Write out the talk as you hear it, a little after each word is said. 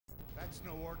It's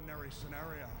no ordinary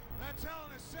scenario. That's Hell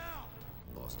in a Cell.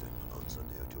 Boston on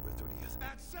Sunday, October 30th.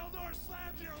 That cell door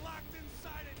slams, you're locked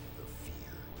inside it. The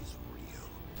fear is real.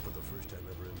 For the first time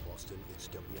ever in Boston,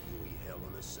 it's WWE Hell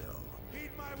in a Cell.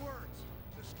 Heed my words.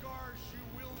 The scars you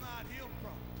will not heal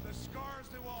from, the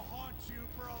scars that will haunt you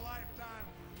for a lifetime,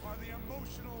 are the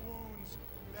emotional wounds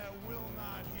that will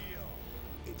not heal.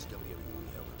 It's WWE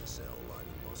Hell in a Cell, live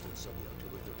in Boston, Sunday,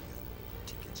 October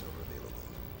 30th. Tickets are available.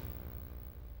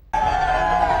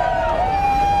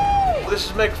 This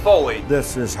is Mick Foley.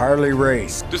 This is Harley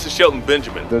Race. This is Shelton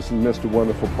Benjamin. This is Mr.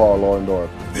 Wonderful Paul Orndorff.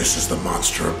 This is the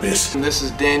Monster Abyss. And this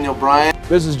is Daniel Bryan.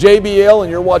 This is JBL,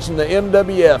 and you're watching the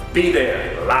MWF. Be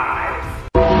there live.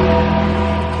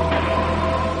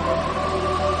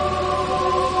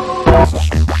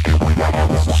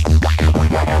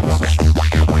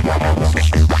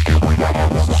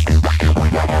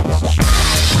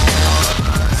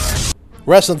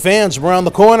 Wrestling fans from around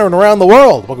the corner and around the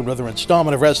world, welcome to another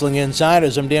installment of Wrestling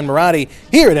Insiders. I'm Dan Marotti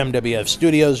here at MWF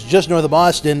Studios, just north of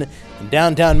Boston, in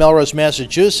downtown Melrose,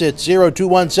 Massachusetts,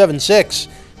 02176,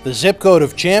 the zip code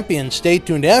of champions. Stay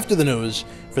tuned after the news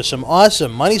for some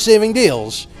awesome money-saving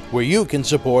deals where you can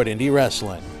support indie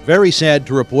wrestling. Very sad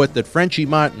to report that Frenchy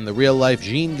Martin, the real-life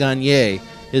Jean Gagne,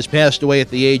 has passed away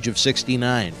at the age of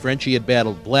 69. Frenchy had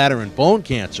battled bladder and bone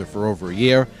cancer for over a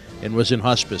year and was in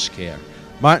hospice care.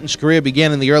 Martin's career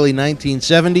began in the early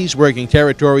 1970s, working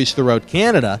territories throughout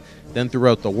Canada, then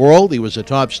throughout the world. He was a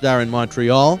top star in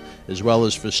Montreal, as well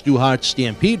as for Stu Hart's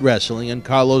Stampede Wrestling and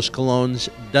Carlos Colon's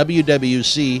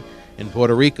WWC in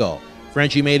Puerto Rico.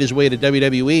 Frenchy made his way to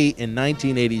WWE in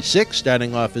 1986,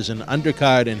 starting off as an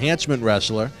undercard enhancement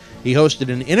wrestler. He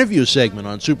hosted an interview segment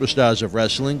on Superstars of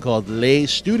Wrestling called Les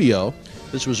Studio.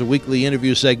 This was a weekly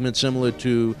interview segment similar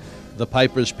to the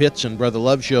Piper's Pits and Brother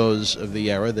Love shows of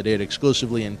the era that aired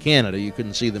exclusively in Canada. You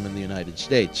couldn't see them in the United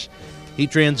States. He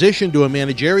transitioned to a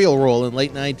managerial role in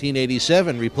late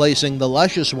 1987, replacing the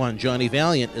luscious one, Johnny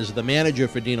Valiant, as the manager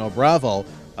for Dino Bravo,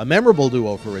 a memorable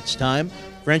duo for its time.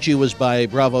 Frenchy was by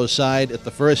Bravo's side at the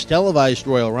first televised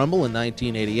Royal Rumble in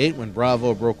 1988 when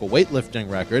Bravo broke a weightlifting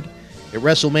record. At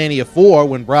WrestleMania 4,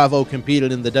 when Bravo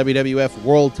competed in the WWF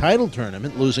World Title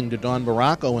Tournament, losing to Don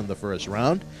Baracco in the first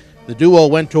round. The duo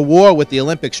went to war with the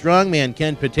Olympic strongman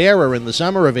Ken Patera in the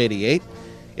summer of '88.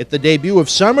 At the debut of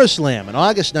SummerSlam in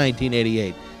August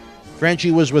 1988, Frenchy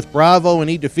was with Bravo and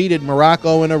he defeated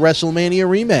Morocco in a WrestleMania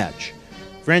rematch.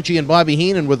 Frenchy and Bobby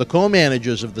Heenan were the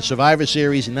co-managers of the Survivor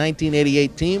Series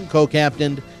 1988 team,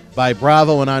 co-captained by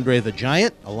Bravo and Andre the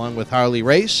Giant, along with Harley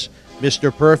Race,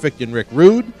 Mr. Perfect and Rick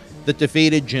Rude, that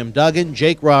defeated Jim Duggan,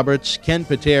 Jake Roberts, Ken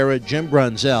Patera, Jim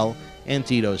Brunzell, and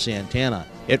Tito Santana.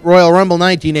 At Royal Rumble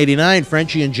 1989,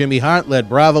 Frenchy and Jimmy Hart led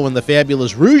Bravo and the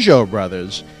fabulous Rougeau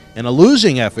brothers in a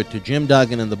losing effort to Jim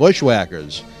Duggan and the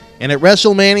Bushwhackers. And at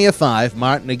WrestleMania 5,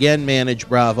 Martin again managed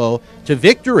Bravo to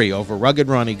victory over rugged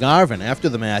Ronnie Garvin. After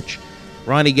the match,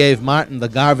 Ronnie gave Martin the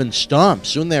Garvin Stomp.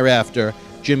 Soon thereafter,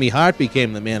 Jimmy Hart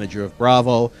became the manager of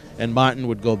Bravo, and Martin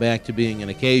would go back to being an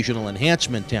occasional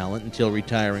enhancement talent until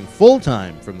retiring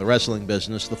full-time from the wrestling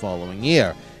business the following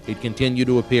year. He'd continue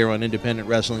to appear on independent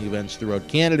wrestling events throughout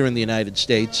Canada and the United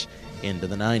States into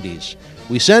the 90s.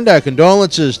 We send our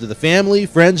condolences to the family,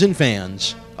 friends, and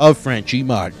fans of Frenchy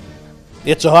Martin.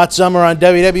 It's a hot summer on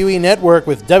WWE Network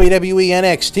with WWE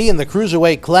NXT and the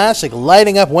Cruiserweight Classic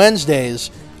lighting up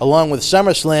Wednesdays, along with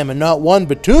SummerSlam and not one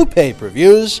but two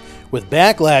pay-per-views, with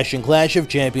Backlash and Clash of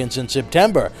Champions in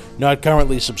September. Not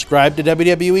currently subscribed to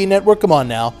WWE Network? Come on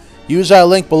now. Use our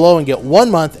link below and get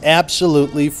 1 month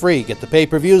absolutely free. Get the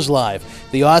pay-per-views live,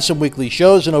 the awesome weekly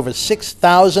shows, and over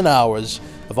 6,000 hours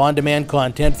of on-demand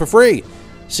content for free.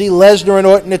 See Lesnar and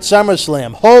Orton at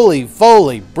SummerSlam, Holy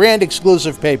Foley,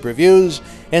 brand-exclusive pay-per-views,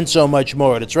 and so much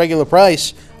more. At its regular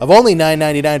price of only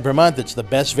 $9.99 per month, it's the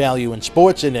best value in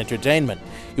sports and entertainment.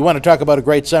 You want to talk about a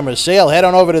great summer sale? Head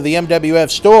on over to the MWF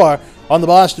store on the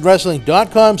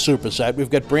BostonWrestling.com super site. We've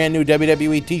got brand new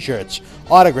WWE t-shirts,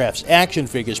 autographs, action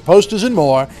figures, posters, and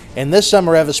more. And this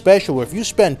summer I have a special where if you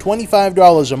spend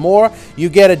 $25 or more, you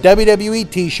get a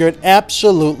WWE t-shirt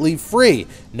absolutely free.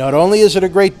 Not only is it a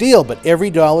great deal, but every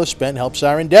dollar spent helps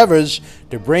our endeavors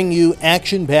to bring you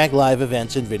action-packed live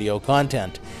events and video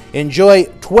content. Enjoy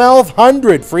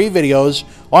 1,200 free videos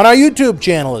on our YouTube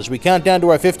channel. As we count down to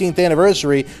our 15th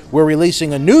anniversary, we're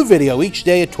releasing a new video each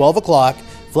day at 12 o'clock,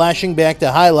 flashing back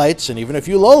to highlights and even a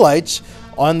few lowlights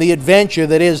on the adventure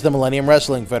that is the Millennium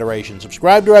Wrestling Federation.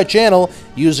 Subscribe to our channel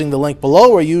using the link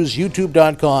below or use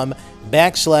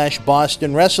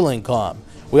youtube.com/BostonWrestlingCom.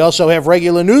 We also have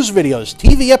regular news videos,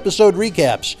 TV episode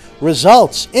recaps,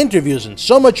 results, interviews, and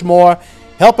so much more.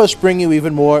 help us bring you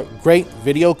even more great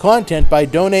video content by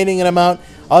donating an amount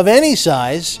of any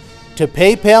size to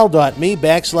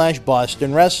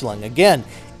paypal.me/Boston Wrestling. Again,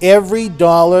 every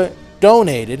dollar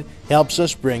donated helps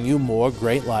us bring you more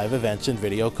great live events and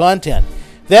video content.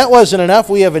 If that wasn't enough,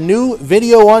 we have a new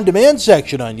video on demand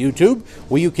section on YouTube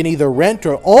where you can either rent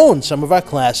or own some of our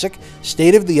classic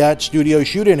state-of-the-art studio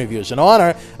shoot interviews. In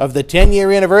honor of the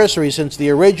 10-year anniversary since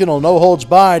the original No Holds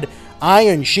Barred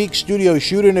Iron Sheik studio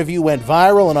shoot interview went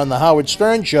viral and on the Howard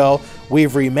Stern Show,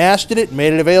 we've remastered it and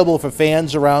made it available for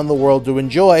fans around the world to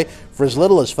enjoy for as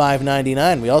little as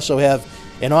 $5.99. We also have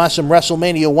an awesome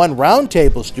WrestleMania 1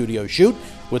 roundtable studio shoot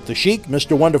with the Sheik,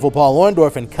 Mr. Wonderful Paul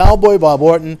Orndorff, and Cowboy Bob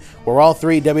Orton, where all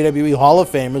three WWE Hall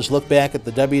of Famers look back at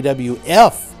the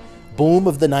WWF boom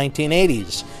of the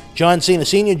 1980s. John Cena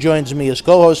Sr. joins me as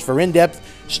co-host for in-depth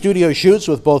studio shoots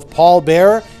with both Paul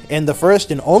Bearer and the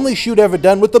first and only shoot ever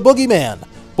done with the Boogeyman.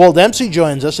 Bull Dempsey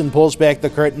joins us and pulls back the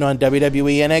curtain on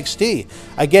WWE NXT.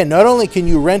 Again, not only can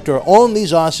you rent or own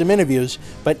these awesome interviews,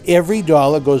 but every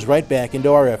dollar goes right back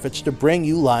into our efforts to bring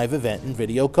you live event and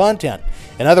video content.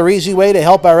 Another easy way to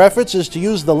help our efforts is to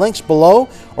use the links below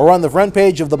or on the front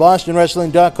page of the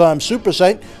BostonWrestling.com super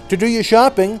site to do your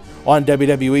shopping on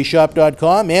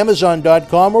WWEshop.com,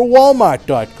 Amazon.com, or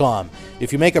Walmart.com.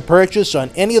 If you make a purchase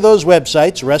on any of those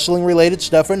websites, wrestling-related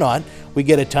stuff or not, we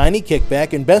get a tiny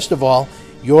kickback, and best of all,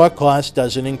 your cost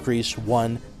doesn't increase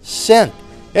 1 cent.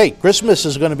 Hey, Christmas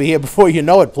is going to be here before you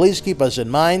know it. Please keep us in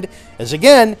mind, as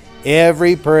again,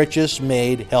 every purchase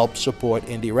made helps support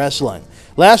indie wrestling.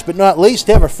 Last but not least,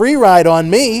 have a free ride on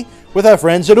me with our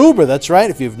friends at Uber. That's right.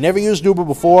 If you've never used Uber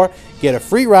before, get a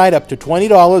free ride up to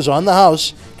 $20 on the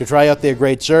house to try out their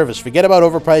great service. Forget about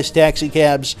overpriced taxi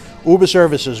cabs. Uber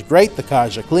service is great. The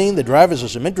cars are clean. The drivers are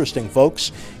some interesting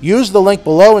folks. Use the link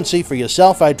below and see for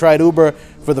yourself. I tried Uber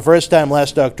for the first time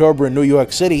last October in New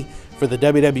York City for the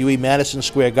WWE Madison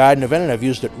Square Garden event, and I've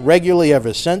used it regularly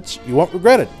ever since. You won't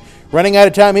regret it. Running out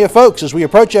of time here, folks, as we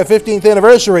approach our 15th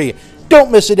anniversary. Don't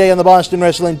miss a day on the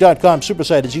BostonWrestling.com super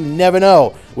site, as you never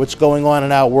know what's going on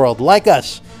in our world. Like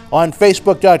us on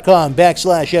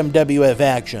Facebook.com/MWF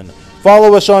Action.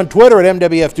 Follow us on Twitter at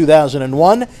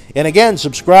MWF2001. And again,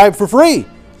 subscribe for free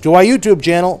to our YouTube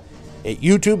channel at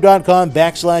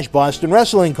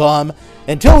YouTube.com/BostonWrestling.com.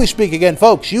 Until we speak again,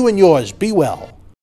 folks, you and yours, be well.